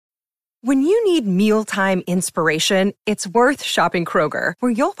When you need mealtime inspiration, it's worth shopping Kroger,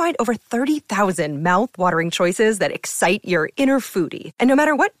 where you'll find over 30,000 mouth-watering choices that excite your inner foodie. And no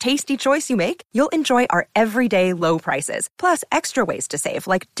matter what tasty choice you make, you'll enjoy our everyday low prices, plus extra ways to save,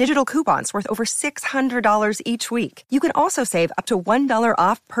 like digital coupons worth over $600 each week. You can also save up to $1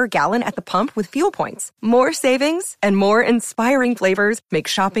 off per gallon at the pump with fuel points. More savings and more inspiring flavors make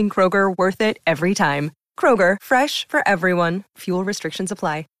shopping Kroger worth it every time. Kroger, fresh for everyone. Fuel restrictions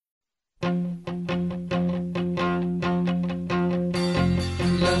apply. Loving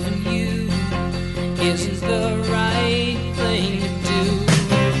you isn't the right thing to do.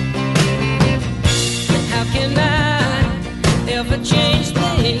 How can I ever change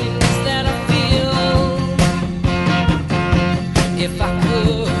things that I feel? If I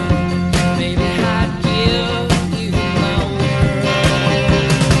could, maybe I'd give you my word.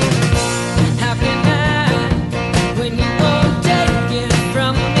 How can I, when you won't take it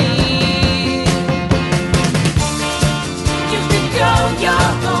from me? Go your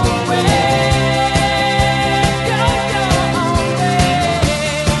own way. Go your own way.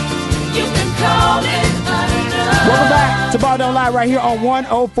 You can call it enough. Welcome back to Ball Don't Lie right here on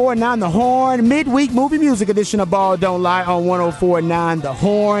 104.9 The Horn. Midweek movie music edition of Ball Don't Lie on 104.9 The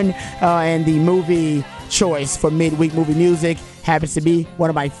Horn. And the movie choice for midweek movie music happens to be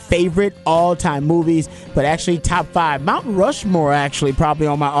one of my favorite all-time movies, but actually top 5. Mount Rushmore, actually, probably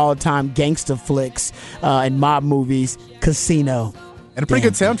on my all-time gangster flicks and mob movies. Casino. And a pretty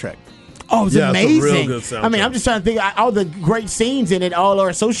good soundtrack. Oh, it's amazing. It's a real good soundtrack. I mean, I'm just trying to think. All the great scenes in it all are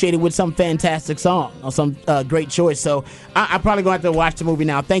associated with some fantastic song or some great choice. So I'm probably going to have to watch the movie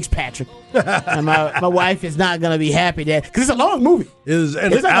now. Thanks, Patrick. And my wife is not going to be happy that because it's a long movie. It's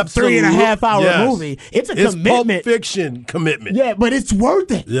like a 3.5 hour movie. It's a commitment. Pulp Fiction commitment. Yeah, but it's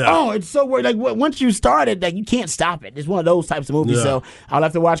worth it. Yeah. Oh, it's so worth it. Like once you start it, like you can't stop it. It's one of those types of movies. Yeah. So I'll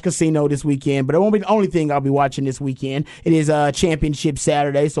have to watch Casino this weekend. But it won't be the only thing I'll be watching this weekend. It is Championship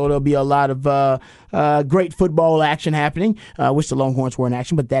Saturday, so there'll be a lot of great football action happening. Wish the Longhorns were in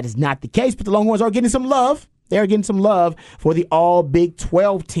action, but that is not the case. But the Longhorns are getting some love. They're getting some love for the All Big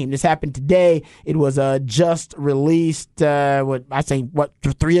 12 team. This happened today. It was just released, 3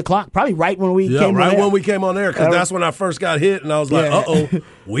 o'clock? Probably right when we came on air. when we came on air, because that's when I first got hit, and I was like, uh-oh,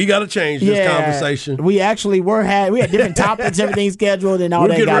 we got to change this conversation. We actually we had different topics, everything scheduled, and all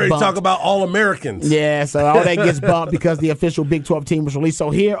that got bumped. We're getting ready to talk about All-Americans. Yeah, so all that gets bumped because the official Big 12 team was released. So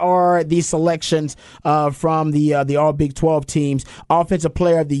here are the selections from the All Big 12 teams. Offensive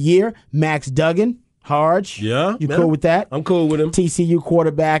Player of the Year, Max Duggan. Harge. Yeah. You cool with that? I'm cool with him. TCU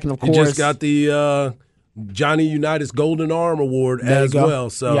quarterback, and of course. He just got the Johnny Unitas Golden Arm Award as well.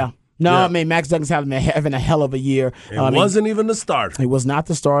 So yeah. No, I mean, Max Duggan's having a hell of a year. It wasn't even the starter. It was not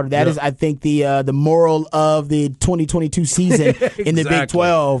the starter. That is, I think, the moral of the 2022 season exactly. in the Big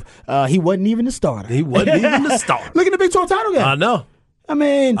 12. He wasn't even the starter. He wasn't even the starter. Look at the Big 12 title game. I know. I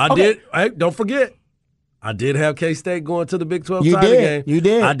mean, I did. Hey, don't forget. I did have K-State going to the Big 12 title game. You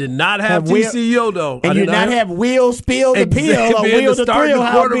did. I did not have TCU, though. And you did not have Will Spill the Pill or Will the Thrill,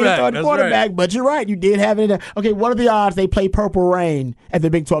 how being starting quarterback. Right. But you're right. You did have it in there. Okay, what are the odds they play Purple Rain at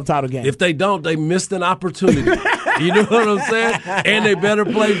the Big 12 title game? If they don't, they missed an opportunity. You know what I'm saying? And they better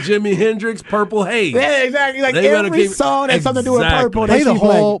play Jimi Hendrix, Purple Haze. Yeah, exactly. Like every song has something to do with purple. Play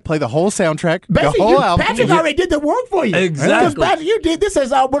the whole soundtrack, Basically, the whole album. Patrick already did the work for you. Exactly. Patrick, you did this as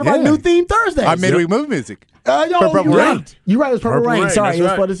one of our new theme Thursdays. Our midweek movie music. You're right. It was Purple Rain. Sorry, it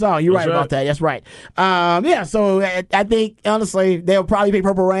was for the song. You're right about that. That's right. So I think, honestly, they'll probably play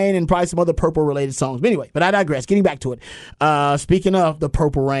Purple Rain and probably some other purple-related songs. But anyway, I digress. Getting back to it. Speaking of the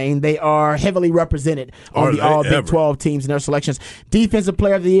Purple Rain, they are heavily represented on the All Big 12 teams in their selections. Defensive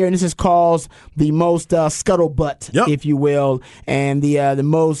Player of the Year, and this is caused the most scuttlebutt, if you will, and the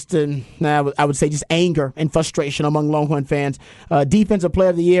most, I would say, just anger and frustration among Longhorn fans. Defensive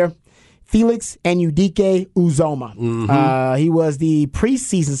Player of the Year, Felix Anudike Uzoma. Mm-hmm. He was the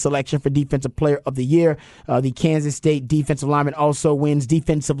preseason selection for Defensive Player of the Year. The Kansas State defensive lineman also wins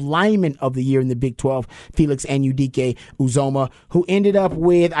Defensive Lineman of the Year in the Big 12, Felix Anudike Uzoma, who ended up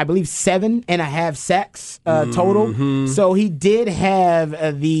with, I believe, 7.5 sacks total. Mm-hmm. So he did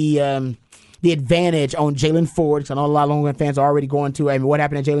have the advantage on Jalen Ford. I know a lot of Longhorn fans are already going to, what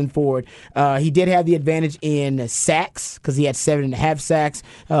happened to Jalen Ford. He did have the advantage in sacks because he had 7.5 sacks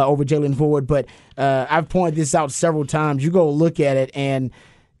over Jalen Ford. But I've pointed this out several times. You go look at it, and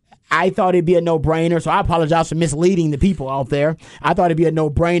I thought it'd be a no-brainer, so I apologize for misleading the people out there. I thought it'd be a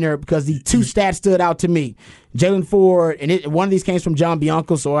no-brainer because the two stats stood out to me. Jalen Ford, and one of these came from John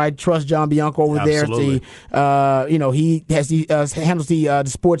Bianco, so I trust John Bianco over Absolutely. there. He has handles the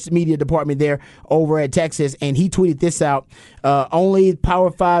sports media department there over at Texas, and he tweeted this out. Only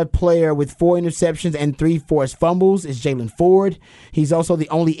Power 5 player with 4 interceptions and 3 forced fumbles is Jalen Ford. He's also the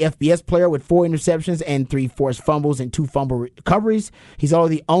only FBS player with 4 interceptions and 3 forced fumbles and 2 fumble recoveries. He's also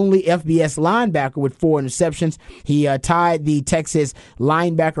the only FBS linebacker with 4 interceptions. He tied the Texas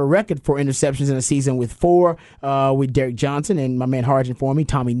linebacker record for interceptions in a season with 4. With Derek Johnson, and my man Harge informed me,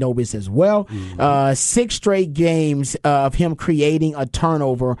 Tommy Nobis as well. 6 straight games of him creating a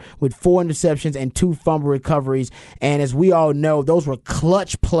turnover with 4 interceptions and 2 fumble recoveries. And as we all know, those were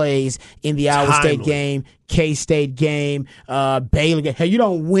clutch plays in the Iowa State game, K-State game, Baylor game. Hey, you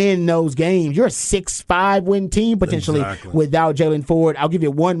don't win those games. You're a 6-5 win team potentially without Jalen Ford. I'll give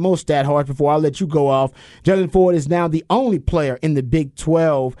you one more stat, Hart, before I'll let you go off. Jalen Ford is now the only player in the Big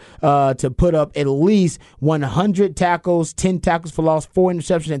 12 to put up at least 100 tackles, 10 tackles for loss, 4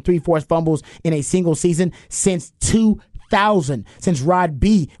 interceptions, and 3 forced fumbles in a single season since 2000, since Rod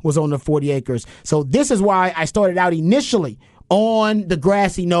B was on the 40 acres. So this is why I started out initially on the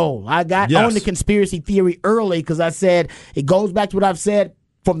grassy knoll. I got on the conspiracy theory early because I said it goes back to what I've said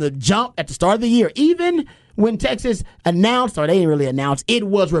from the jump at the start of the year. Even when Texas announced, or they didn't really announce, it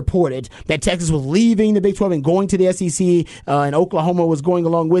was reported that Texas was leaving the Big 12 and going to the SEC, and Oklahoma was going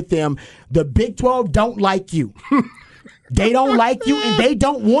along with them. The Big 12 don't like you. They don't like you, and they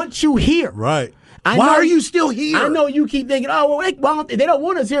don't want you here. Right. Why are you still here? I know you keep thinking, they don't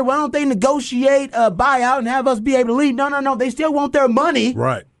want us here. Why don't they negotiate a buyout and have us be able to leave? No. They still want their money.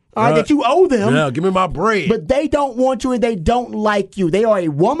 Right. All right, that you owe them. Yeah, give me my bread. But they don't want you and they don't like you. They are a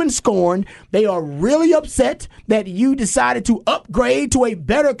woman scorned. They are really upset that you decided to upgrade to a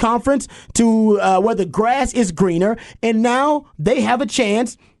better conference to where the grass is greener. And now they have a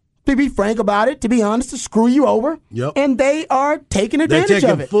chance, to be frank about it, to be honest, to screw you over. Yep. And they are taking advantage They're taking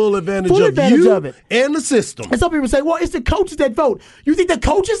of it. full advantage of it and the system. And some people say, well, it's the coaches that vote. You think the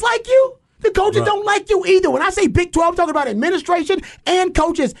coaches like you? The coaches don't like you either. When I say Big 12, I'm talking about administration and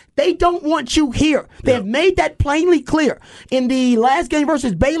coaches. They don't want you here. They have made that plainly clear. In the last game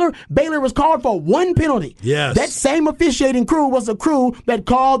versus Baylor, Baylor was called for 1 penalty. Yes. That same officiating crew was the crew that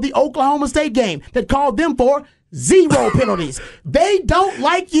called the Oklahoma State game, that called them for 0 penalties. They don't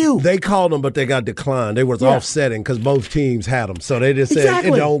like you. They called them, but they got declined. They was offsetting because both teams had them. So they just said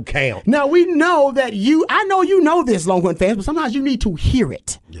it don't count. Now, we know that I know you know this, Longhorn fans, but sometimes you need to hear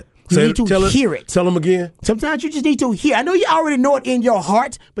it. Yeah. You need to hear it. Tell them again. Sometimes you just need to hear. I know you already know it in your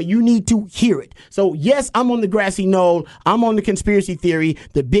heart, but you need to hear it. So, yes, I'm on the grassy knoll. I'm on the conspiracy theory.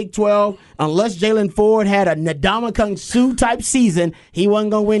 The Big 12, unless Jalen Ford had a Ndamukong Suh type season, he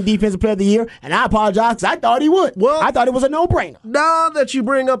wasn't going to win Defensive Player of the Year. And I apologize because I thought he would. Well, I thought it was a no-brainer. Now that you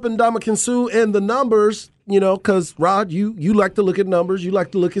bring up Ndamukong Suh and the numbers, because, Rod, you like to look at numbers, you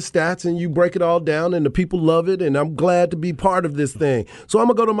like to look at stats, and you break it all down, and the people love it, and I'm glad to be part of this thing. So I'm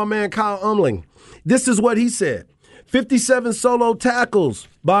going to go to my man Kyle Umling. This is what he said. 57 solo tackles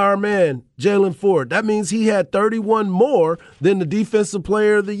by our man Jalen Ford. That means he had 31 more than the Defensive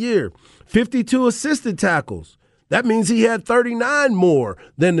Player of the Year. 52 assisted tackles. That means he had 39 more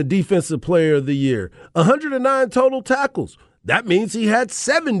than the Defensive Player of the Year. 109 total tackles. That means he had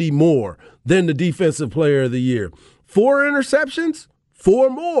 70 more than the Defensive Player of the Year. 4 interceptions, 4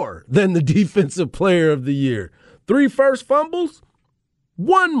 more than the Defensive Player of the Year. 3 first fumbles,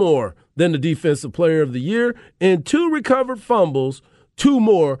 1 more than the Defensive Player of the Year. And 2 recovered fumbles, 2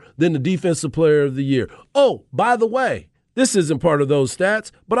 more than the Defensive Player of the Year. Oh, by the way, this isn't part of those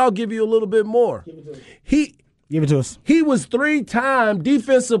stats, but I'll give you a little bit more. Give it to us. He was 3-time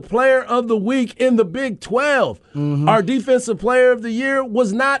Defensive Player of the Week in the Big 12. Mm-hmm. Our Defensive Player of the Year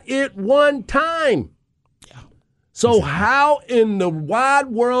was not it 1 time. Yeah. So how in the wide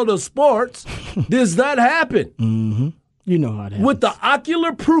world of sports does that happen? Mm-hmm. You know how that happens. With the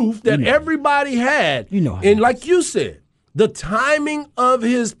ocular proof that everybody had. You know how and like you said, the timing of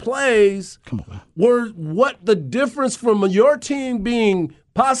his plays were what the difference from your team being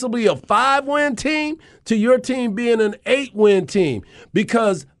possibly a 5-win team to your team being an 8-win team,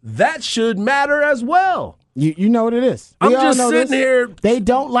 because that should matter as well. You know what it is. I'm just sitting here. They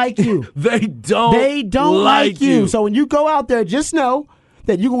don't like you. They don't like you. So when you go out there, just know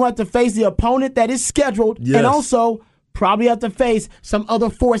that you're going to have to face the opponent that is scheduled, and also probably have to face some other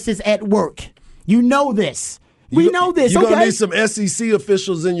forces at work. You know this. We know this. You're going to need some SEC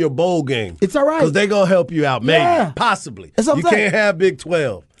officials in your bowl game. It's all right. Because they're going to help you out, maybe, possibly. You can't have Big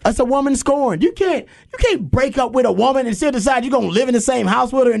 12. That's a woman scorned. You can't break up with a woman and still decide you're gonna live in the same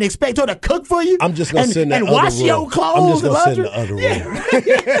house with her and expect her to cook for you. I'm just gonna sit in that and other wash room. your clothes. I'm just gonna sit in the other room.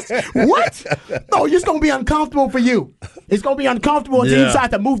 Yeah. What? No, it's gonna be uncomfortable for you. It's gonna be uncomfortable until you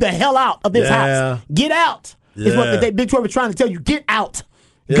decide to move the hell out of this house. Get out. Is what the Big 12 is trying to tell you. Get out.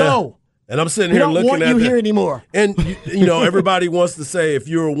 Go. And I'm sitting We here don't looking want at you that. here anymore. And everybody wants to say if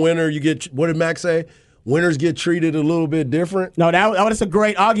you're a winner, you get. What did Max say? Winners get treated a little bit different. No, that's a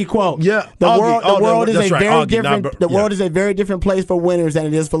great Augie quote. Yeah, the Augie. world is That's a right, very Augie, different. The world is a very different place for winners than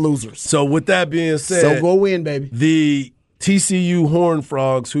it is for losers. So with that being said, So go win, baby. The TCU Horned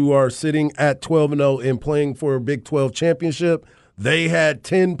Frogs, who are sitting at 12-0 and playing for a Big 12 championship, they had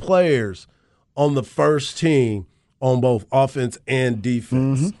 10 players on the first team on both offense and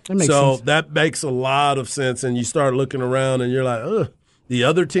defense. That makes sense. That makes a lot of sense. And you start looking around and you're like, ugh. The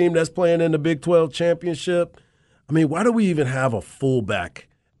other team that's playing in the Big 12 championship, I mean, why do we even have a fullback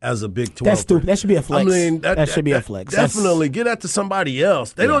as a Big 12? That's stupid. That should be a flex. I mean, that should be a flex. Definitely get that to somebody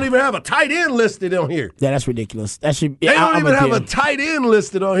else. They don't even have a tight end listed on here. Yeah, that's ridiculous. That should. They don't even have a tight end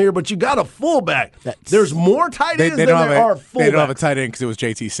listed on here, but you got a fullback. There's more tight ends than there are fullbacks. They don't have a tight end because it was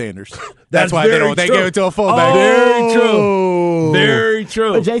JT Sanders. That's why very they true. gave it to a fullback. Very true. Very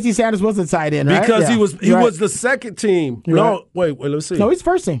true. But JT Sanders was a tight end, right? Because Yeah. he was the second team. You're No, right. wait, let's see. No, he's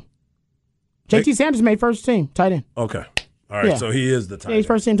first team. JT Sanders made first team tight end. Okay. All right, Yeah. so he is the tight Yeah, he's end.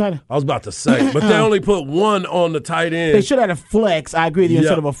 first team tight end. I was about to say, but they only put one on the tight end. They should have had a flex. I agree with you Yeah.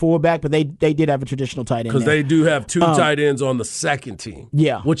 instead of a fullback, but they did have a traditional tight end. Because there. they do have two tight ends on the second team.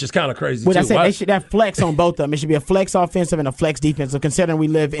 Yeah. Which is kind of crazy, But too. I said Why- they should have flex on both of them. It should be a flex offensive and a flex defensive, considering we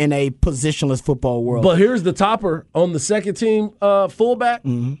live in a positionless football world. But here's the topper on the second team fullback,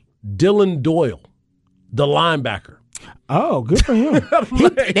 Mm-hmm. Dylan Doyle, the linebacker. Oh, good for him.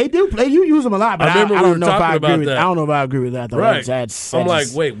 You use him a lot, but I remember we don't were know if I talking agree about with that. I don't know if I agree with that though. Right. That I'm like,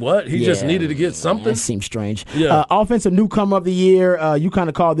 just- wait, what? He just Yeah. needed to get something? That seems strange. Yeah. Offensive newcomer of the year. You kind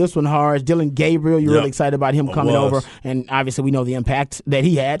of called this one hard. Dylan Gabriel. You're Yep. really excited about him coming was. over, and obviously we know the impact that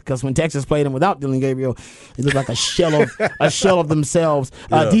he had because when Texas played him without Dylan Gabriel, it looked like a shell of themselves.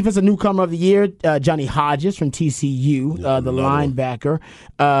 Defensive newcomer of the year. Johnny Hodges from TCU, the linebacker.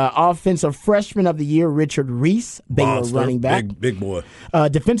 Offensive freshman of the year. Richard Reese, Baylor Monster. running back. Big boy.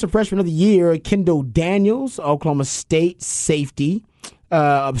 Defensive freshman of the year, Kendall Daniels, Oklahoma State safety.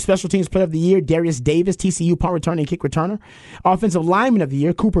 Special teams player of the year, Darius Davis, TCU punt returner and kick returner. Offensive lineman of the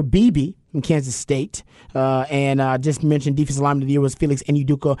year, Cooper Beebe from Kansas State. And just mentioned defensive lineman of the year was Felix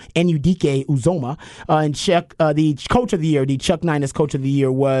Enudike Uzoma. And Chuck, the coach of the year, the Chuck Niners coach of the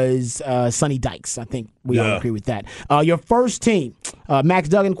year was Sonny Dykes. I think we all agree with that. Your first team, Max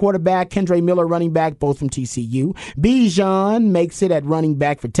Duggan, quarterback, Kendre Miller, running back, both from TCU. Bijan makes it at running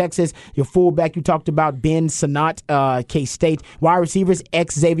back for Texas. Your fullback, you talked about, Ben Sanat, K-State. Wide receivers,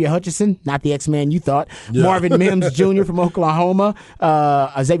 Xavier Hutchinson, not the X-Man you thought. Marvin Mims Jr. from Oklahoma.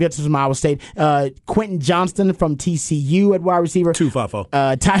 Xavier Hutchinson from Iowa State. Quentin Johnston from TCU at wide receiver. 254.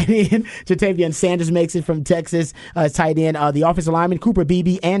 Tight end, Jatavian Sanders makes it from Texas. Tight end, the offensive lineman, Cooper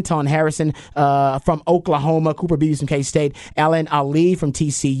Beebe, Anton Harrison from Oklahoma. Cooper Beebe from K-State. Alan Ali from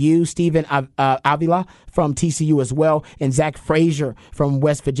TCU. Stephen Avila from TCU as well. And Zach Frazier from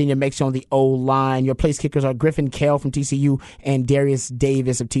West Virginia makes it on the O-line. Your place kickers are Griffin Kell from TCU and Darius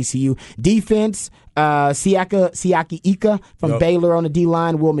Davis of TCU. Defense, Siaki Ika from Baylor on the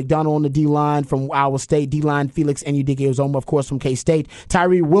D-line. Will McDonald on the D-line from Iowa State. D-line, Felix Enudike Uzoma, of course, from K-State.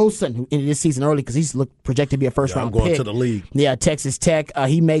 Tyree Wilson, who ended this season early because he's projected to be a first-round I'm going pick. to the league. Yeah, Texas Tech.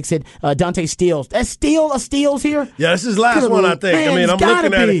 He makes it. Dante Steele. That's Steele's here? Yeah, this is his last one, I think. Man, I mean, I'm it's gotta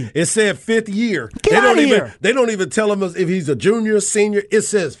looking at be. it. It said fifth year. Get outta here. They don't even tell him if he's a junior, senior. It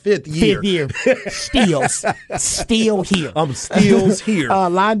says fifth year. Fifth year. Steele's. Still here. I'm Steele's here.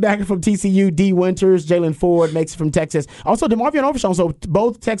 Linebacker from TCU, D. Winters. Jalen Ford makes it from Texas. Also, DeMarvion Overshawn. So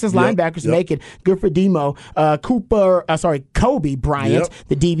both Texas linebackers make it. Good for Demo. Kobe Bryant,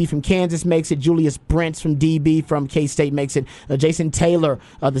 the DB from Kansas, makes it. Julius Brents from DB from K-State makes it. Jason Taylor,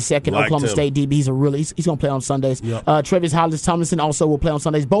 the second Liked Oklahoma him. State DB. He's going to play on Sundays. Travis Hollis Tomlinson also will play on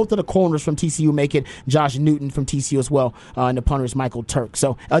Sundays. Both of the corners from TCU make it. Josh Newton from TCU as well. And the punter is Michael Turk.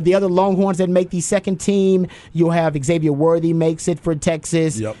 So the other Longhorns that make the second team, you'll have Xavier Worthy makes it for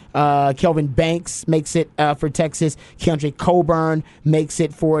Texas. Kelvin Banks makes it for Texas. Keandre Coburn makes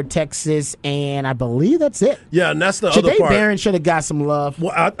it for Texas. And I believe that's it. Yeah, and that's the other Ja'Day part. Barron should have got some love.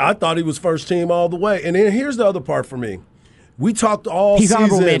 Well, I thought he was first team all the way. And then here's the other part for me. We talked all He's season.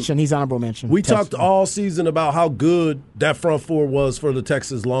 honorable mention. We Texas. talked all season about how good that front four was for the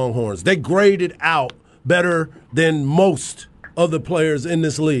Texas Longhorns. They graded out better than most of the players in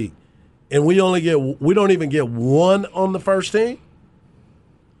this league. And we don't even get one on the first team.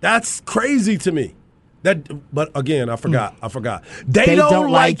 That's crazy to me. But again, I forgot. They don't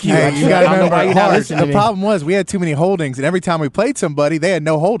like you. Hey, you got to remember, The the problem was we had too many holdings, and every time we played somebody, they had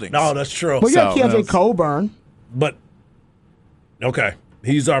no holdings. No, that's true. Well, you got Keandre Coburn. But okay,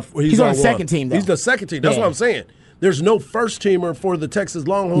 he's our on the second team, though. He's the second team. That's what I'm saying. There's no first teamer for the Texas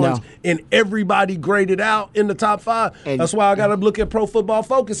Longhorns, and everybody graded out in the top 5. And that's why I got to look at Pro Football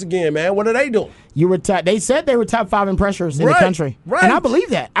Focus again, man. What are they doing? They said they were top 5 in pressures in the country. Right. And I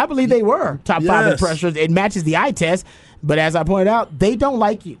believe that. I believe they were top 5 in pressures. It matches the eye test. But as I pointed out, they don't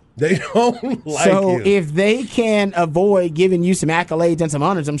like you. They don't like you. So if they can avoid giving you some accolades and some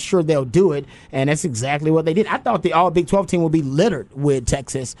honors, I'm sure they'll do it. And that's exactly what they did. I thought the All-Big 12 team would be littered with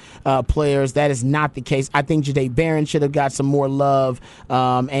Texas players. That is not the case. I think Jahdae Barron should have got some more love.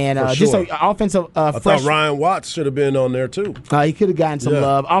 Just an offensive I thought Ryan Watts should have been on there too. He could have gotten some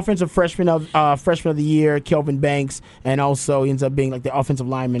love. Offensive freshman of the year, Kelvin Banks, and also he ends up being like the offensive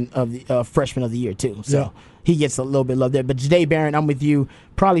lineman of the freshman of the year too. So he gets a little bit of love there. But Jahdae Barron, I'm with you,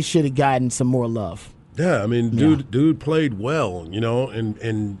 probably should have gotten some more love. Yeah, I mean, dude played well,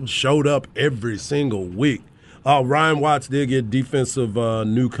 and showed up every single week. Ryan Watts did get defensive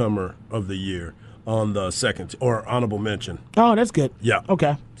newcomer of the year on the second or honorable mention. Oh, that's good. Yeah.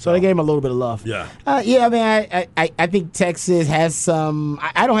 Okay. So they gave him a little bit of love. Yeah. I mean, I think Texas has some.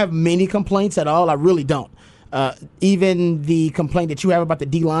 I don't have many complaints at all. I really don't. Even the complaint that you have about the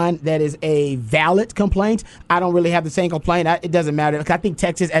D-line, that is a valid complaint. I don't really have the same complaint. It doesn't matter. I think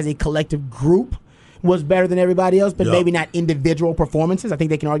Texas as a collective group was better than everybody else, but maybe not individual performances. I think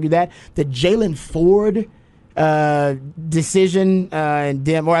they can argue that. The Jaylan Ford decision,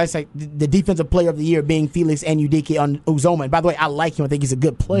 or I say the defensive player of the year being Felix Anudike-Uzomah. And by the way, I like him. I think he's a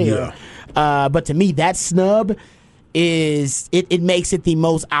good player. Yeah. But to me, that snub is it makes it the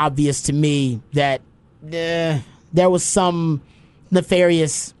most obvious to me that there was some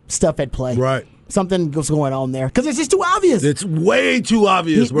nefarious stuff at play. Right. Something was going on there because it's just too obvious. It's way too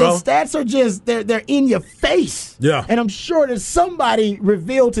obvious, bro. The stats are just they're in your face. Yeah. And I'm sure that somebody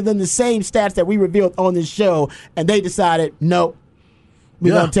revealed to them the same stats that we revealed on this show, and they decided, no,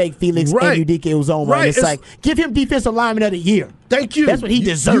 we're gonna take Felix Anudike-Uzomah. Right. And it's like, give him defensive lineman of the year. Thank you. That's what he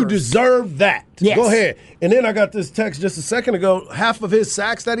deserves. You deserve that. Yes. Go ahead. And then I got this text just a second ago. Half of his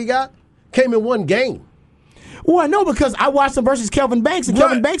sacks that he got came in one game. Well, I know because I watched him versus Kelvin Banks, and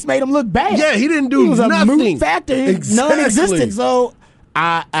Kelvin Banks made him look bad. Yeah, he didn't do nothing. He was a moot factor, Exactly. non-existent. So,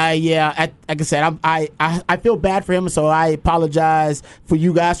 like I said, I feel bad for him, so I apologize for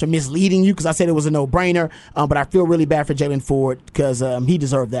you guys for misleading you because I said it was a no-brainer. But I feel really bad for Jaylan Ford because he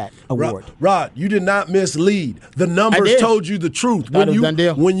deserved that award. Rod, you did not mislead. The numbers told you the truth.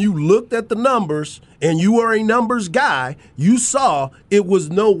 When you looked at the numbers and you were a numbers guy, you saw it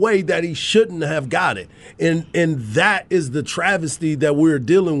was no way that he shouldn't have got it. And that is the travesty that we're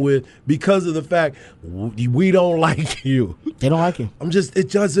dealing with because of the fact we don't like you. They don't like you.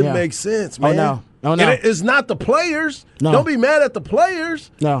 It doesn't make sense, man. Oh, no. And it's not the players. No. Don't be mad at the players.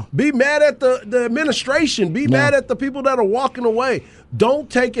 No. Be mad at the administration. Be mad at the people that are walking away. Don't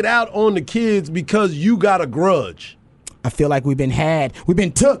take it out on the kids because you got a grudge. I feel like we've been had. We've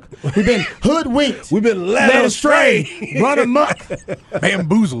been took. We've been hoodwinked. We've been led astray. Run amok.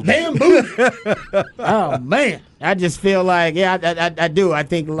 Bamboozled. Oh, man. I just feel like, I do. I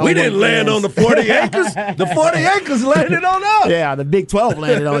think we didn't land on the 40 acres. The 40 acres landed on us. Yeah, the Big 12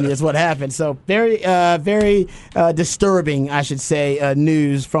 landed on you is what happened. So very disturbing, I should say,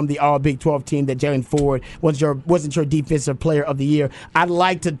 news from the All-Big 12 team that Jaylan Ford wasn't your defensive player of the year. I'd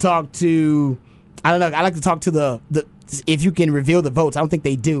like to talk to the if you can reveal the votes. I don't think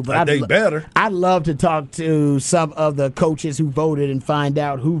they do, but better. I'd love to talk to some of the coaches who voted and find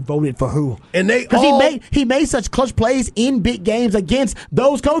out who voted for who. And he made such clutch plays in big games against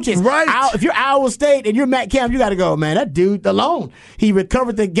those coaches. Right. If you're Iowa State and you're Matt Kemp, you got to go, man. That dude alone. He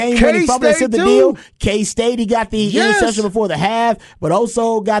recovered the game when he fumbled the deal. K-State, he got the interception before the half, but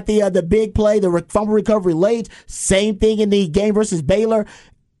also got the big play, the fumble recovery late. Same thing in the game versus Baylor.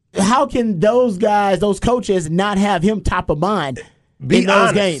 How can those guys, those coaches, not have him top of mind in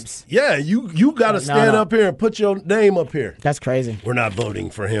those games? Yeah, you got to stand up here and put your name up here. That's crazy. We're not voting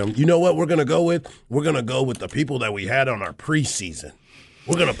for him. You know what we're going to go with? We're going to go with the people that we had on our preseason.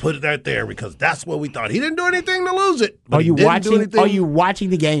 We're going to put it right there because that's what we thought. He didn't do anything to lose it. Are you watching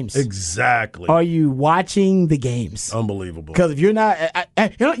the games? Exactly. Are you watching the games? Unbelievable. Because if you're not, you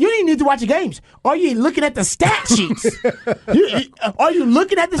don't even need to watch the games. Are you looking at the stat sheets? Are you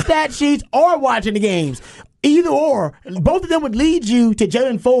looking at the stat sheets or watching the games? Either or, both of them would lead you to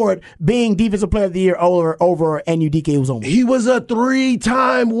Jaylan Ford being Defensive Player of the Year over Anudike-Uzomah. He was a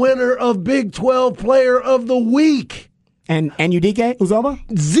 3-time winner of Big 12 Player of the Week. And Udike Uzoma?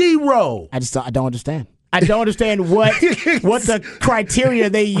 0. I don't understand. I don't understand what the criteria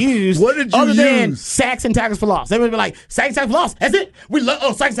they use. What did you other than use? sacks and tackles for loss? They would be like, sacks for loss. That's it. We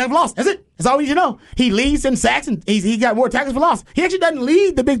love sacks and tackles for loss. That's it. That's all we need to know. He leads in sacks and he got more tackles for loss. He actually doesn't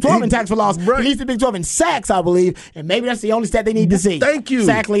lead the Big 12 in tackles for loss. Right. He leads the Big 12 in sacks, I believe, and maybe that's the only stat they need to see. Thank you.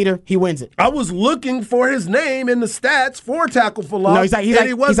 Sack leader, he wins it. I was looking for his name in the stats for tackle for loss. No,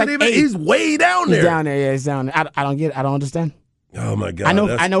 he's way down there. He's down there. Yeah, he's down there. I don't get it. I don't understand. Oh my God.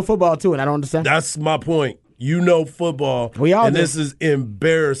 I know football too, and I don't understand. That's my point. You know football. We all and do. This is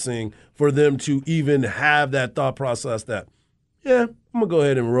embarrassing for them to even have that thought process that, yeah, I'm going to go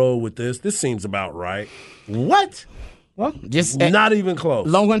ahead and roll with this. This seems about right. What? Well, just not even close.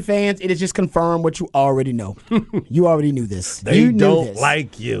 Longhorn fans, it has just confirmed what you already know. You already knew this. They you don't this.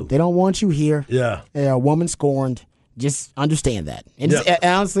 like you. They don't want you here. Yeah. They're a woman scorned. Just understand that. And Yeah.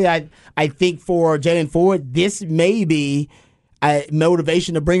 honestly, I think for Jalen Ford, this may be a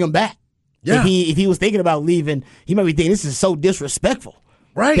motivation to bring him back. Yeah. If he was thinking about leaving, he might be thinking this is so disrespectful.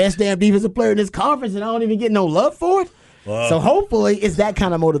 Right. Best damn defensive player in this conference, and I don't even get no love for it. So hopefully it's that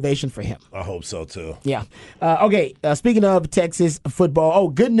kind of motivation for him. I hope so, too. Yeah. Okay, speaking of Texas football,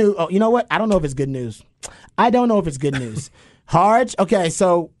 good news. Oh, you know what? I don't know if it's good news. Harge, okay,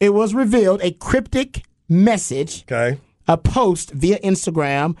 so it was revealed, a cryptic message, Okay. a post via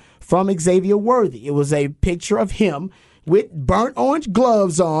Instagram from Xavier Worthy. It was a picture of him with burnt orange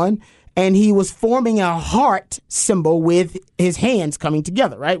gloves on, and he was forming a heart symbol with his hands coming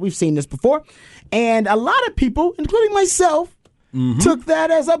together, right? We've seen this before. And a lot of people, including myself, took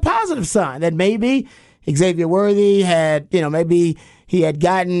that as a positive sign that maybe Xavier Worthy had, maybe he had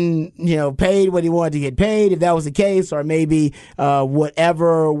gotten, paid what he wanted to get paid, if that was the case, or maybe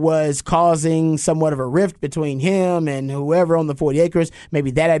whatever was causing somewhat of a rift between him and whoever on the 40 acres,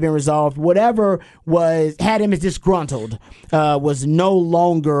 maybe that had been resolved. Whatever had him as disgruntled was no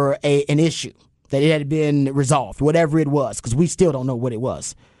longer an issue, that it had been resolved, whatever it was, because we still don't know what it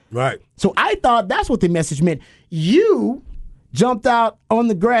was. Right. So I thought that's what the message meant. You jumped out on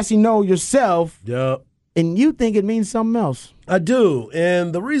the grassy knoll yourself, Yep. and you think it means something else. I do.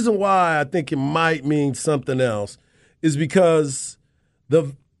 And the reason why I think it might mean something else is because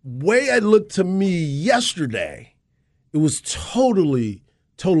the way it looked to me yesterday, it was totally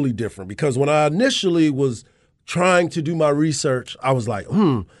different. Because when I initially was trying to do my research, I was like,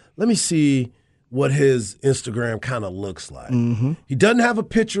 let me see what his Instagram kind of looks like. Mm-hmm. He doesn't have a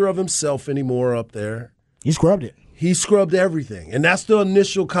picture of himself anymore up there. He scrubbed it. He scrubbed everything. And that's the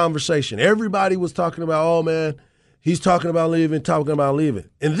initial conversation. Everybody was talking about, oh, man, he's talking about leaving.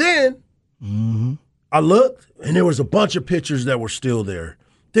 And then I looked, and there was a bunch of pictures that were still there.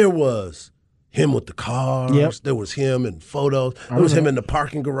 There was him with the cars. Yep. There was him in photos. There was him in the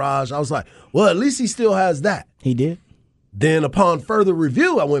parking garage. I was like, well, at least he still has that. He did. Then upon further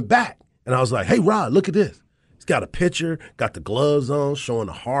review, I went back, and I was like, hey, Rod, look at this. He's got a picture, got the gloves on, showing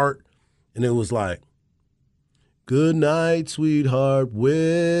a heart. And it was like, good night, sweetheart.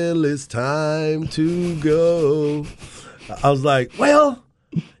 Well, it's time to go. I was like, well,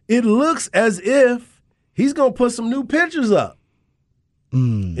 it looks as if he's going to put some new pictures up.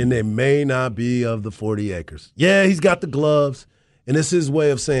 And they may not be of the 40 acres. Yeah, he's got the gloves. And it's his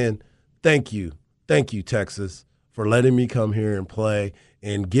way of saying, thank you, Texas, for letting me come here and play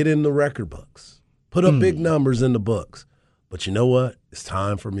and get in the record books. Put up big numbers in the books. But you know what? It's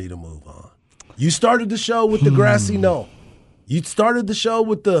time for me to move on. You started the show with the grassy knoll. You started the show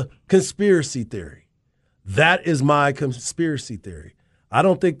with the conspiracy theory. That is my conspiracy theory. I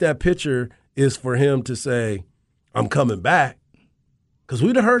don't think that picture is for him to say, I'm coming back, because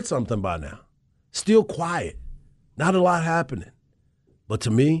we'd have heard something by now. Still quiet. Not a lot happening. But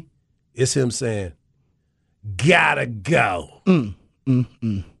to me, it's him saying, gotta go.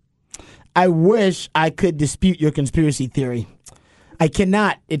 I wish I could dispute your conspiracy theory. I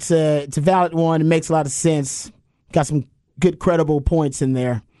cannot. It's a valid one. It makes a lot of sense. Got some good, credible points in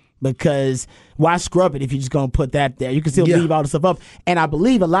there. Because why scrub it if you're just going to put that there? You can still leave all the stuff up. And I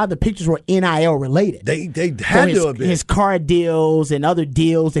believe a lot of the pictures were NIL related. They had to have been. His car deals and other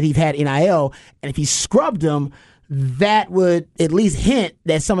deals that he's had NIL. And if he scrubbed them, that would at least hint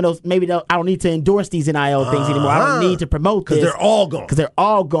that some of those, I don't need to endorse these NIL things anymore. I don't need to promote this. Because they're all gone. Because they're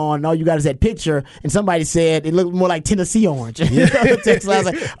all gone. And all you got is that picture. And somebody said it looked more like Tennessee orange. Text, I was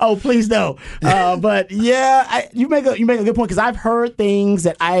like, oh, please no. But yeah, you make a good point, because I've heard things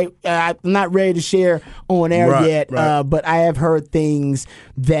that I'm not ready to share on air yet. Right. But I have heard things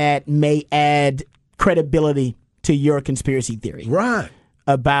that may add credibility to your conspiracy theory. Right.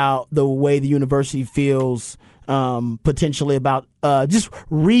 About the way the university feels potentially about just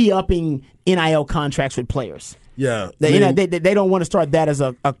re-upping NIL contracts with players. Yeah, they don't want to start that as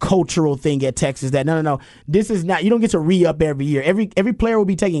a cultural thing at Texas. That no, this is not. You don't get to re-up every year. Every player will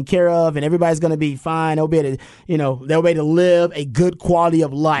be taken care of, and everybody's going to be fine. They'll be able to, they'll be able to live a good quality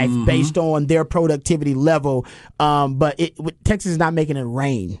of life based on their productivity level. But Texas is not making it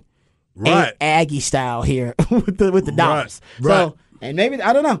rain, right? Aggie style here with the dollars. Right. So, and maybe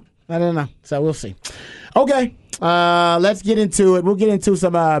I don't know. So we'll see. Okay. Let's get into it. We'll get into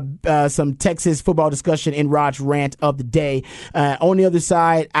some Texas football discussion in Rod's rant of the day. On the other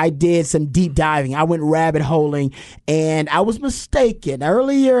side, I did some deep diving. I went rabbit holing, and I was mistaken.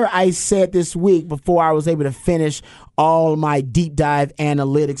 Earlier, I said this week, before I was able to finish all my deep dive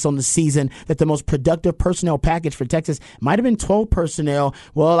analytics on the season, that the most productive personnel package for Texas might have been 12 personnel.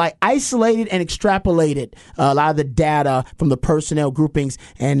 Well, I isolated and extrapolated a lot of the data from the personnel groupings,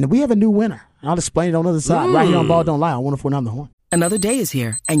 and we have a new winner. I'll explain it on the other side, right here on Ball Don't Lie on 104.9 The Horn. Another day is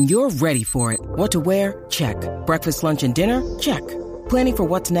here, and you're ready for it. What to wear? Check. Breakfast, lunch, and dinner? Check. Planning for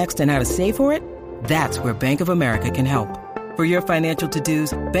what's next and how to save for it? That's where Bank of America can help. For your financial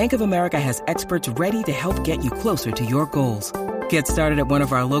to-dos, Bank of America has experts ready to help get you closer to your goals. Get started at one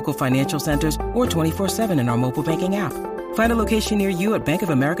of our local financial centers or 24/7 in our mobile banking app. Find a location near you at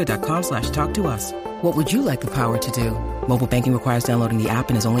bankofamerica.com/talktous. What would you like the power to do? Mobile banking requires downloading the app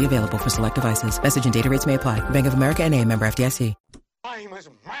and is only available for select devices. Message and data rates may apply. Bank of America N.A., member FDIC. I'm as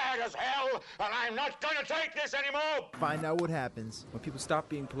mad as hell, and I'm not gonna take this anymore! Find out what happens when people stop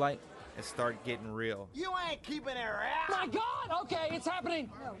being polite and start getting real. You ain't keeping it right! My God! Okay, it's happening!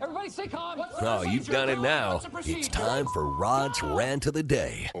 Everybody stay calm! Oh, you've done it now. It's time for Rod's Rant of the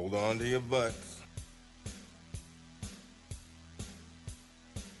Day. Hold on to your butts.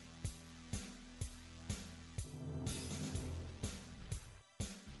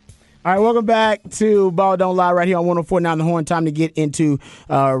 All right, welcome back to Ball Don't Lie right here on 104.9 The Horn. Time to get into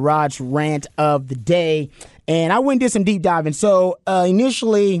Rod's rant of the day. And I went and did some deep diving. So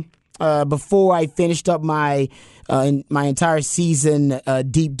initially, before I finished up my entire season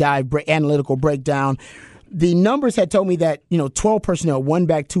deep dive analytical breakdown, the numbers had told me that 12 personnel, 1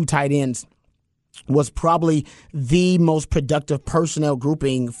 back, 2 tight ends, was probably the most productive personnel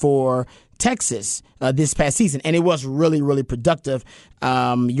grouping for Texas this past season, and it was really, really productive.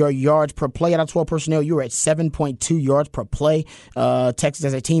 Your yards per play out of 12 personnel, you were at 7.2 yards per play. Texas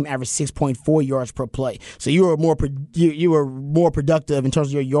as a team averaged 6.4 yards per play. So you were more productive in terms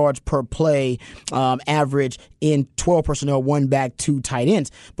of your yards per play average in 12 personnel, 1 back, 2 tight ends.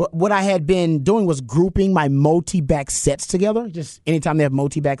 But what I had been doing was grouping my multi-back sets together. Just anytime they have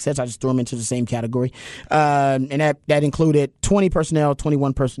multi-back sets, I just throw them into the same category. And that included 20 personnel,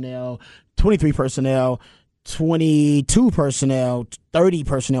 21 personnel, 23 personnel, 22 personnel, 30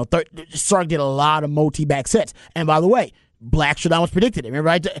 personnel. Sark did a lot of multi-back sets. And by the way, Blackstreet was predicted it.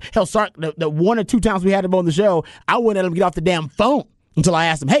 Remember, hell, Sark, the 1 or 2 times we had him on the show, I wouldn't let him get off the damn phone until I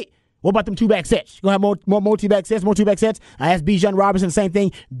asked him, hey, what about them 2-back sets? You going to have more multi-back sets, more 2-back sets? I asked Bijan Robinson the same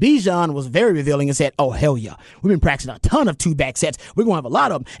thing. Bijan was very revealing and said, oh, hell yeah. We've been practicing a ton of 2-back sets. We're going to have a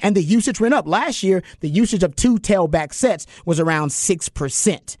lot of them. And the usage went up. Last year, the usage of 2 tailback sets was around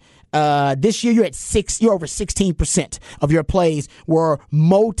 6%. This year you're over 16% of your plays were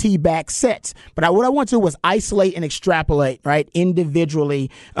multi-back sets. But what I want to do was isolate and extrapolate, right, individually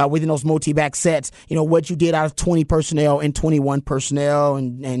within those multi-back sets, what you did out of 20 personnel and 21 personnel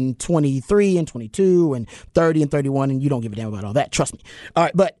and 23 and 22 and 30 and 31, and you don't give a damn about all that, trust me. All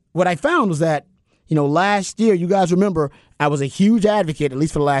right, but what I found was that last year, you guys remember, I was a huge advocate, at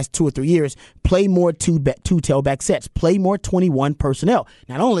least for the last 2 or 3 years, play more 2 tailback sets, play more 21 personnel.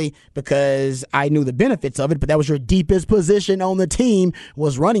 Not only because I knew the benefits of it, but that was your deepest position on the team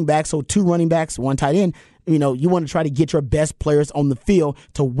was running back. So 2 running backs, 1 tight end. You want to try to get your best players on the field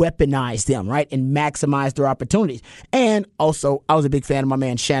to weaponize them, right, and maximize their opportunities. And also, I was a big fan of my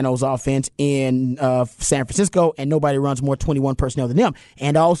man Shano's offense in San Francisco, and nobody runs more 21 personnel than them.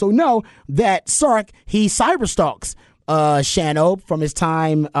 And I also know that Sark, he cyberstalks Shano from his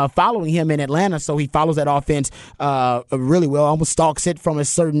time following him in Atlanta, so he follows that offense really well. Almost stalks it from a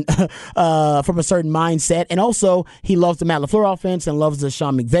certain mindset, and also he loves the Matt LaFleur offense and loves the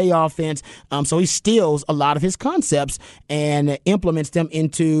Sean McVay offense. So he steals a lot of his concepts and implements them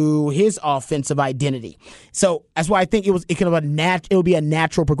into his offensive identity. So that's why I think it would be a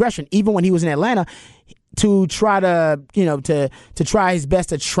natural progression, even when he was in Atlanta, to try to try his best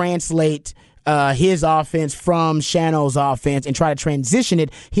to translate his offense from Shano's offense and try to transition it.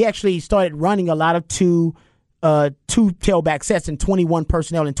 He actually started running a lot of two tailback sets and 21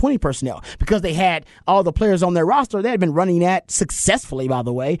 personnel and 20 personnel because they had all the players on their roster. They had been running that successfully, by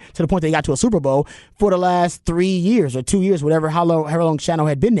the way, to the point they got to a Super Bowl for the last 3 years or 2 years, however long Shano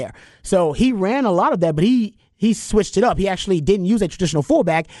had been there. So he ran a lot of that, but he he switched it up. He actually didn't use a traditional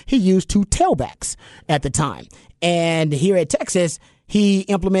fullback. He used 2 tailbacks at the time. And here at Texas, he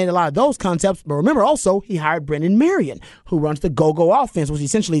implemented a lot of those concepts. But remember also, he hired Brennan Marion, who runs the go-go offense, which is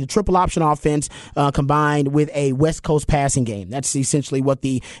essentially the triple option offense combined with a West Coast passing game. That's essentially what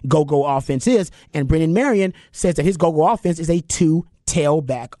the go-go offense is. And Brennan Marion says that his go-go offense is a 2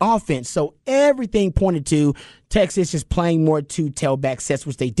 tailback offense. So everything pointed to Texas just playing more 2 tailback sets,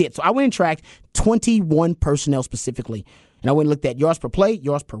 which they did. So I went and tracked 21 personnel specifically. And I went and looked at yards per play,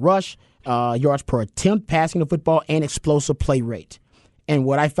 yards per rush, yards per attempt passing the football, and explosive play rate. And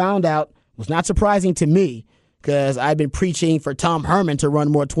what I found out was not surprising to me, because I've been preaching for Tom Herman to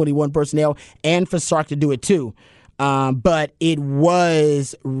run more 21 personnel and for Sark to do it too. But it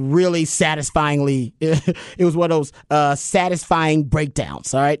was really satisfyingly, it was one of those satisfying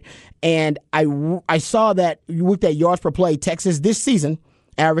breakdowns, all right? And I saw that you looked at yards per play. Texas this season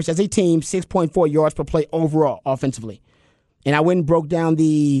averaged as a team 6.4 yards per play overall offensively. And I went and broke down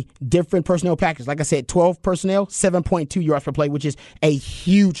the different personnel packages. Like I said, 12 personnel, 7.2 yards per play, which is a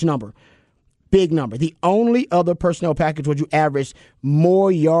huge number. Big number. The only other personnel package where you average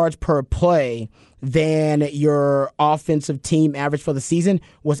more yards per play than your offensive team average for the season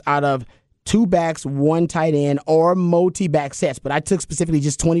was out of 2 backs, 1 tight end, or multi-back sets. But I took specifically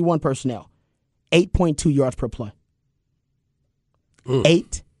just 21 personnel. 8.2 yards per play.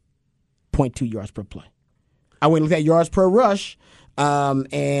 8.2 yards per play. I went and looked at yards per rush,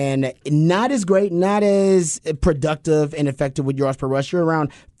 and not as great, not as productive and effective with yards per rush. You're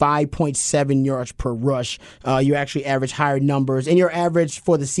around 5.7 yards per rush. You actually average higher numbers. And your average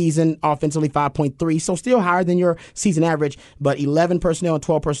for the season, offensively, 5.3. So still higher than your season average, but 11 personnel and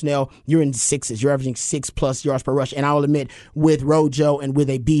 12 personnel, you're in 6s. You're averaging 6+ yards per rush. And I will admit, with Rojo and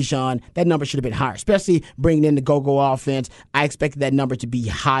with a Bijan, that number should have been higher, especially bringing in the go-go offense. I expected that number to be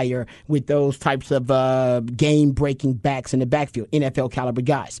higher with those types of game-breaking backs in the backfield, NFL caliber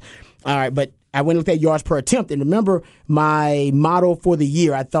guys. All right, but I went and looked at yards per attempt, and remember my motto for the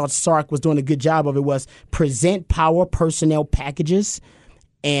year, I thought Sark was doing a good job of it, was present power personnel packages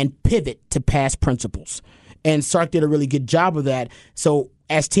and pivot to pass principles. And Sark did a really good job of that. So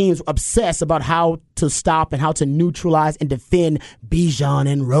as teams obsess about how to stop and how to neutralize and defend Bijan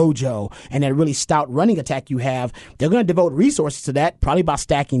and Rojo and that really stout running attack you have, they're going to devote resources to that, probably by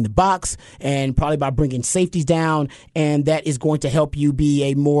stacking the box and probably by bringing safeties down, and that is going to help you be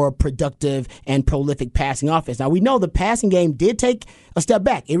a more productive and prolific passing offense. Now, we know the passing game did take a step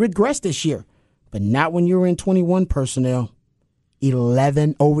back. It regressed this year, but not when you were in 21 personnel,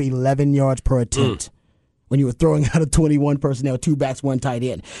 over 11 yards per attempt. When you were throwing out of 21 personnel, 2 backs, 1 tight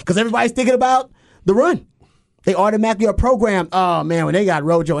end. Because everybody's thinking about the run. They automatically are programmed, oh, man, when they got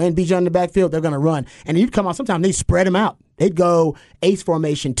Rojo and Bijan in the backfield, they're going to run. And you'd come out, sometimes they spread them out. They'd go ace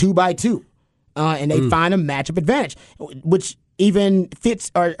formation, 2 by 2. And they find a matchup advantage, which even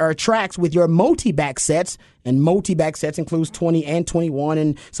fits or tracks with your multi-back sets. And multi-back sets includes 20 and 21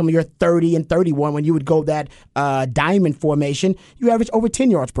 and some of your 30 and 31. When you would go that diamond formation, you average over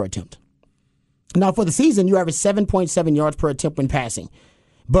 10 yards per attempt. Now, for the season, you average 7.7 yards per attempt when passing.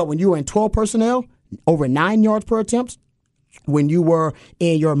 But when you were in 12 personnel, over 9 yards per attempt. When you were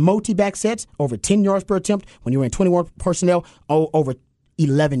in your multi-back sets, over 10 yards per attempt. When you were in 21 personnel, over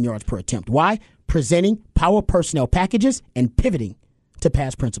 11 yards per attempt. Why? Presenting power personnel packages and pivoting to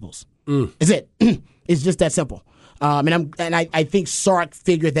pass principles. Is it? It's just that simple. I think Sark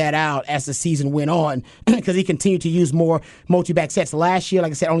figured that out as the season went on because he continued to use more multi-back sets. Last year, like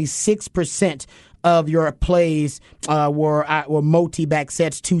I said, only 6% of your plays were multi-back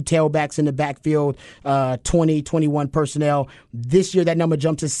sets, 2 tailbacks in the backfield, 20, 21 personnel. This year, that number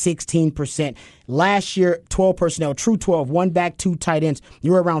jumped to 16%. Last year, 12 personnel, true 12, 1 back, 2 tight ends.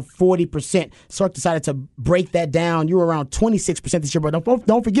 You were around 40%. Sark decided to break that down. You were around 26% this year. But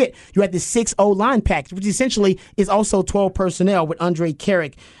don't forget, you had the 6-0 line package, which essentially is also 12 personnel with Andre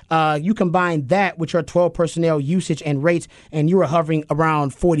Carrick. You combine that with your 12 personnel usage and rates, and you were hovering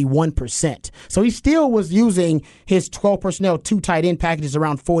around 41%. So he still was using his 12 personnel, 2 tight end packages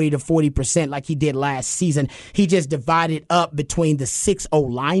around 40 to 40% like he did last season. He just divided up between the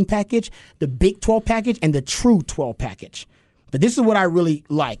 6-0 line package, the Big 12 package, and the true 12 package. But this is what I really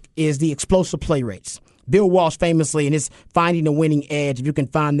like, is the explosive play rates. Bill Walsh famously in his Finding the Winning Edge, if you can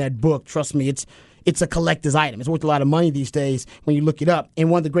find that book, trust me, it's a collector's item. It's worth a lot of money these days when you look it up. And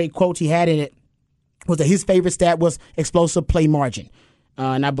one of the great quotes he had in it was that his favorite stat was explosive play margin.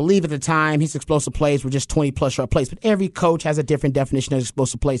 And I believe at the time his explosive plays were just 20-plus yard plays. But every coach has a different definition of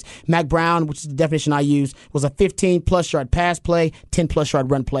explosive plays. Mac Brown, which is the definition I use, was a 15-plus yard pass play, 10-plus yard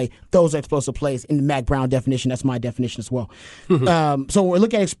run play. Those are explosive plays in the Mac Brown definition. That's my definition as well. So when we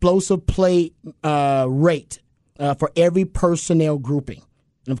look at explosive play rate for every personnel grouping.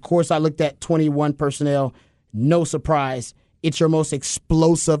 And, of course, I looked at 21 personnel. No surprise. It's your most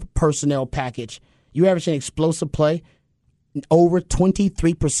explosive personnel package. You average an explosive play over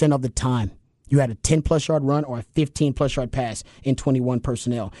 23% of the time. You had a 10-plus yard run or a 15-plus yard pass in 21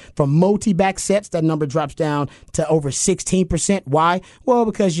 personnel. For multi-back sets, that number drops down to over 16%. Why? Well,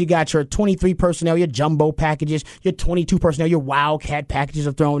 because you got your 23 personnel, your jumbo packages, your 22 personnel, your wildcat packages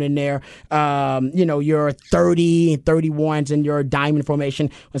are thrown in there. Your 30 and 31s and your diamond formation.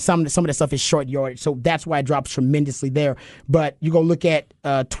 And some of that stuff is short yardage, so that's why it drops tremendously there. But you go look at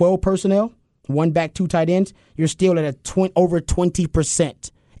 12 personnel, 1 back, 2 tight ends, you're still at over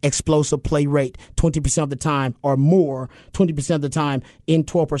 20%. Explosive play rate, 20% of the time or more, 20% of the time in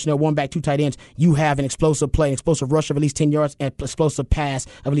 12 personnel, 1 back, 2 tight ends, you have an explosive play, an explosive rush of at least 10 yards, and explosive pass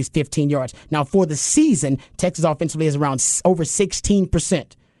of at least 15 yards. Now, for the season, Texas offensively is around over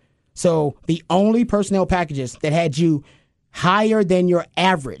 16%. So the only personnel packages that had you higher than your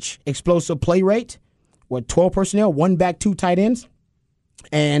average explosive play rate were 12 personnel, 1 back, 2 tight ends,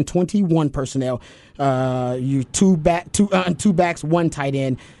 and 21 personnel, two backs, 1 tight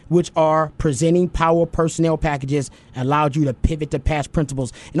end, which are presenting power personnel packages, allowed you to pivot to pass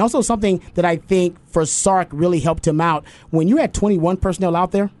principles. And also something that I think for Sark really helped him out, when you had 21 personnel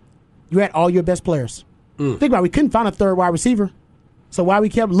out there, you had all your best players. Think about it, we couldn't find a third wide receiver. So why we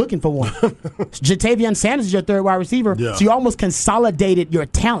kept looking for one? Jatavion Sanders is your third wide receiver, so you almost consolidated your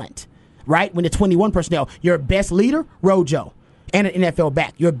talent, right? When the 21 personnel, your best leader, Rojo, and an NFL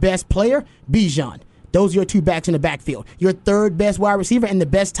back. Your best player, Bijan. Those are your 2 backs in the backfield. Your third best wide receiver and the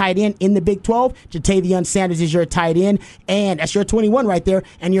best tight end in the Big 12, Jatavion Sanders is your tight end, and that's your 21 right there,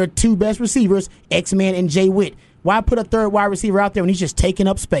 and your 2 best receivers, X-Man and Jay Witt. Why put a third wide receiver out there when he's just taking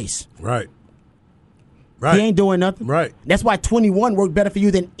up space? Right. He ain't doing nothing. Right. That's why 21 worked better for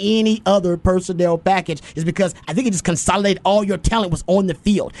you than any other personnel package, is because I think it just consolidated all your talent was on the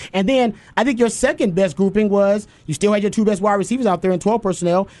field. And then I think your second best grouping was you still had your 2 best wide receivers out there in 12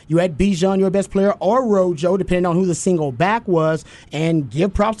 personnel. You had Bijan, your best player, or Rojo, depending on who the single back was. And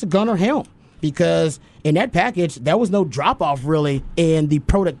give props to Gunnar Helm, because in that package, there was no drop-off really in the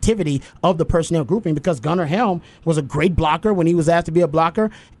productivity of the personnel grouping, because Gunnar Helm was a great blocker when he was asked to be a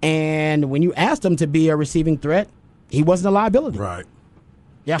blocker, and when you asked him to be a receiving threat, he wasn't a liability. Right.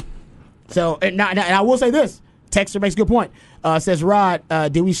 Yeah. So, and I will say this. Texter makes a good point. Says, Rod,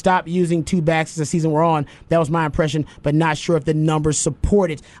 did we stop using 2 backs as the season we're on? That was my impression, but not sure if the numbers support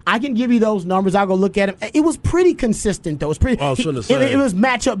it. I can give you those numbers. I'll go look at them. It was pretty consistent, though. It was pretty. It was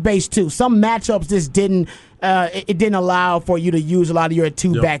matchup based too. Some matchups just didn't. It didn't allow for you to use a lot of your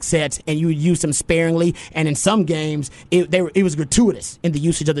 2 back sets, and you would use them sparingly. And in some games, it was gratuitous in the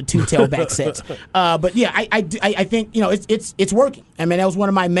usage of the 2 tailback sets. But yeah, I think it's working. I mean, that was one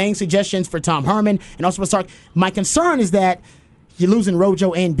of my main suggestions for Tom Herman and also for Sark. My concern is that you're losing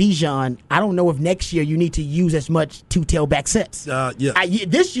Rojo and Bijan. I don't know if next year you need to use as much 2 tailback sets.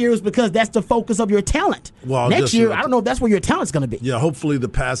 This year is because that's the focus of your talent. Well, next year, I don't know if that's where your talent's going to be. Yeah, hopefully the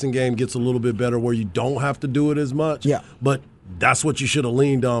passing game gets a little bit better where you don't have to do it as much. Yeah. But that's what you should have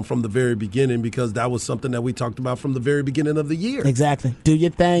leaned on from the very beginning, because that was something that we talked about from the very beginning of the year. Exactly. Do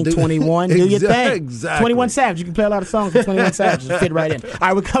your thing, 21. Do your thing. Exactly. 21 Savage. You can play a lot of songs with 21 Savage. Just fit right in. All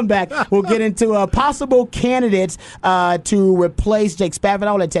right, we'll come back. We'll get into possible candidates to replace Jake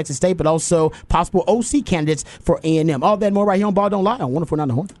Spavital at Texas State, but also possible OC candidates for A&M. All that and more right here on Ball Don't Lie on 104.9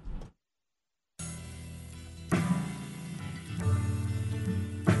 The Horn.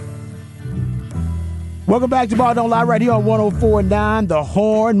 Welcome back to Ball Don't Lie right here on 104.9 The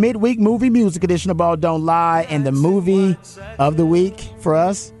Horn, midweek movie music edition of Ball Don't Lie, and the movie of the week for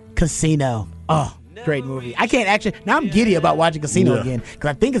us, Casino. Oh, great movie. I can't actually, now I'm giddy about watching Casino again, because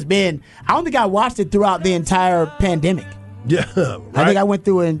I think I don't think I watched it throughout the entire pandemic. Yeah, right. I think I went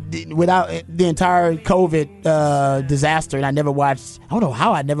through it without the entire COVID disaster, and I never watched. I don't know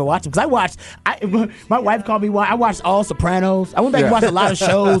how I never watched it, because my wife called me. I watched all Sopranos. I went back and watched a lot of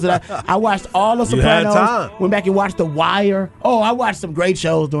shows. And I watched all the Sopranos. You had time. Went back and watched The Wire. Oh, I watched some great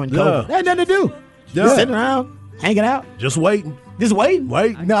shows during COVID. I had nothing to do. Just sitting around, hanging out, just waiting. Just waiting.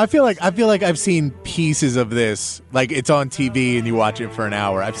 No, I feel like I've seen pieces of this. Like, it's on TV and you watch it for an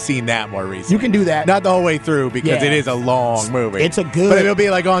hour. I've seen that more recently. You can do that. Not the whole way through, because it is a long movie. It's a good. But it'll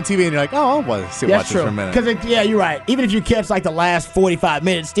be like on TV and you're like, oh, I'll watch this for a minute. Because you're right. Even if you catch like the last 45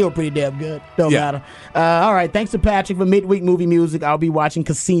 minutes, still pretty damn good. Don't matter. All right. Thanks to Patrick for midweek movie music. I'll be watching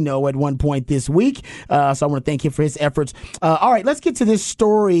Casino at one point this week. So I want to thank him for his efforts. All right. Let's get to this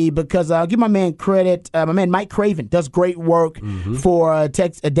story, because I'll give my man credit. My man Mike Craven does great work for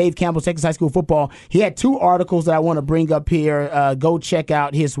Dave Campbell's Texas High School Football. He had 2 articles that I want to bring up here. Go check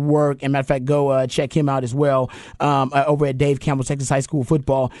out his work. And matter of fact, go check him out as well over at Dave Campbell's Texas High School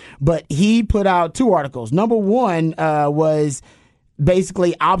Football. But he put out 2 articles. Number 1 was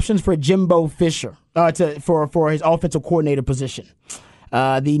basically options for Jimbo Fisher for his offensive coordinator position.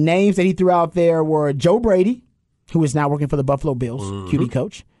 The names that he threw out there were Joe Brady, who is now working for the Buffalo Bills, QB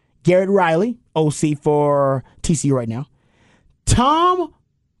coach. Garrett Riley, OC for TCU right now. Tom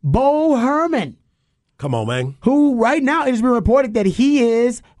Herman. Come on, man. Who right now it has been reported that he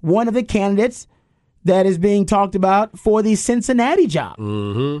is one of the candidates that is being talked about for the Cincinnati job.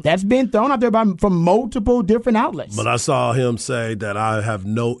 That's been thrown out there from multiple different outlets. But I saw him say that I have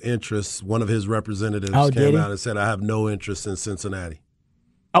no interest. One of his representatives came out and said, I have no interest in Cincinnati.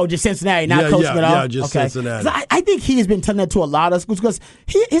 Oh, just Cincinnati, not coaching at all? Yeah, just Cincinnati. I think he has been telling that to a lot of schools because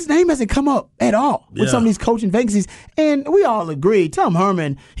his name hasn't come up at all with some of these coaching vacancies. And we all agree, Tom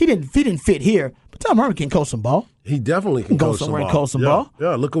Herman, he didn't fit here, but Tom Herman can coach some ball. He definitely can go somewhere and coach some ball.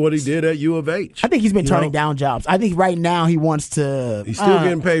 Yeah, look at what he did at U of H. I think he's been turning down jobs. I think right now he wants to. He's still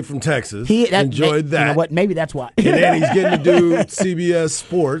getting paid from Texas. Enjoyed that. You know what? Maybe that's why. And then he's getting to do CBS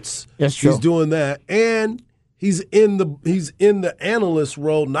Sports. That's true. He's doing that, and he's in the analyst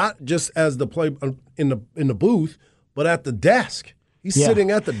role, not just as the play in the booth, but at the desk. He's sitting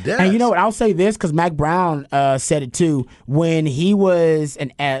at the desk. And you know what? I'll say this because Mac Brown said it too. When he was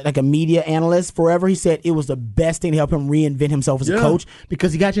like a media analyst forever, he said it was the best thing to help him reinvent himself as a coach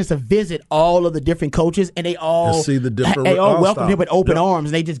because he got just to visit all of the different coaches and they all see the different welcomed him with open arms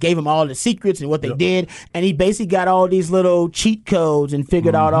and they just gave him all the secrets and what they did. And he basically got all these little cheat codes and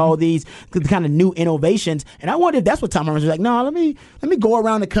figured out all these kind of new innovations. And I wonder if that's what Tom Herman was like. No, let me go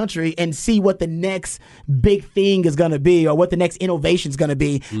around the country and see what the next big thing is going to be or what the next innovation is going to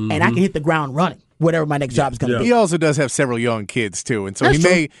be, and I can hit the ground running, whatever my next job is going to be. He also does have several young kids, too, and so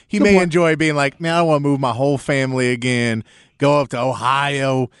he may enjoy being like, man, I want to move my whole family again, go up to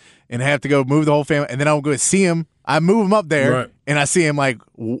Ohio, and have to go move the whole family, and then I'll go see him. I move him up there, and I see him like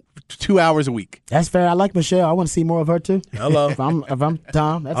 2 hours a week. That's fair. I like Michelle. I want to see more of her, too. Hello. If I'm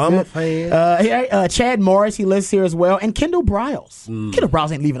Tom, that's I'm good. a fan. Chad Morris, he lists here as well, and Kendall Briles. Kendall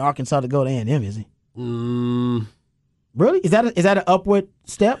Briles ain't leaving Arkansas to go to A&M, is he? Really? Is that an upward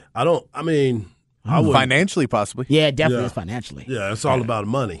step? I wouldn't. Financially, possibly. Yeah, definitely is financially. Yeah, it's all about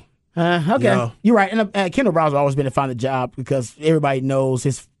money. Okay. You're right. And Kendall Briles has always been to find a job because everybody knows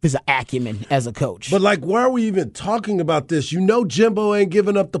his acumen as a coach. But, why are we even talking about this? You know Jimbo ain't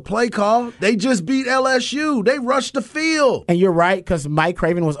giving up the play call. They just beat LSU. They rushed the field. And you're right because Mike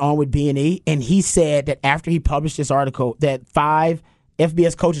Craven was on with B&E, and he said that after he published this article that 5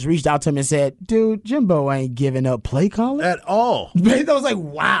 FBS coaches reached out to him and said, dude, Jimbo ain't giving up play calling at all. I was like,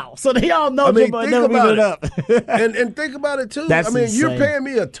 wow. So they all know Jimbo ain't never giving it up. and think about it, too. That's insane. You're paying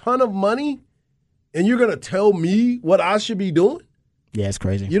me a ton of money, and you're going to tell me what I should be doing? Yeah, it's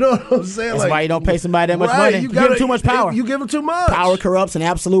crazy. You know what I'm saying? That's why you don't pay somebody that much money. You give them too much power. You give them too much. Power corrupts, and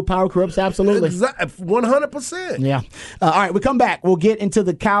absolute power corrupts absolutely. 100%. Yeah. All right, we come back. We'll get into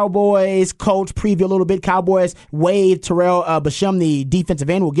the Cowboys coach preview a little bit. Cowboys waived Terrell Basham, the defensive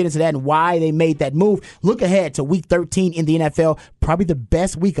end. We'll get into that and why they made that move. Look ahead to Week 13 in the NFL. Probably the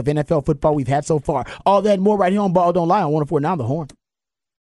best week of NFL football we've had so far. All that and more right here on Ball Don't Lie on 104.9 The Horn.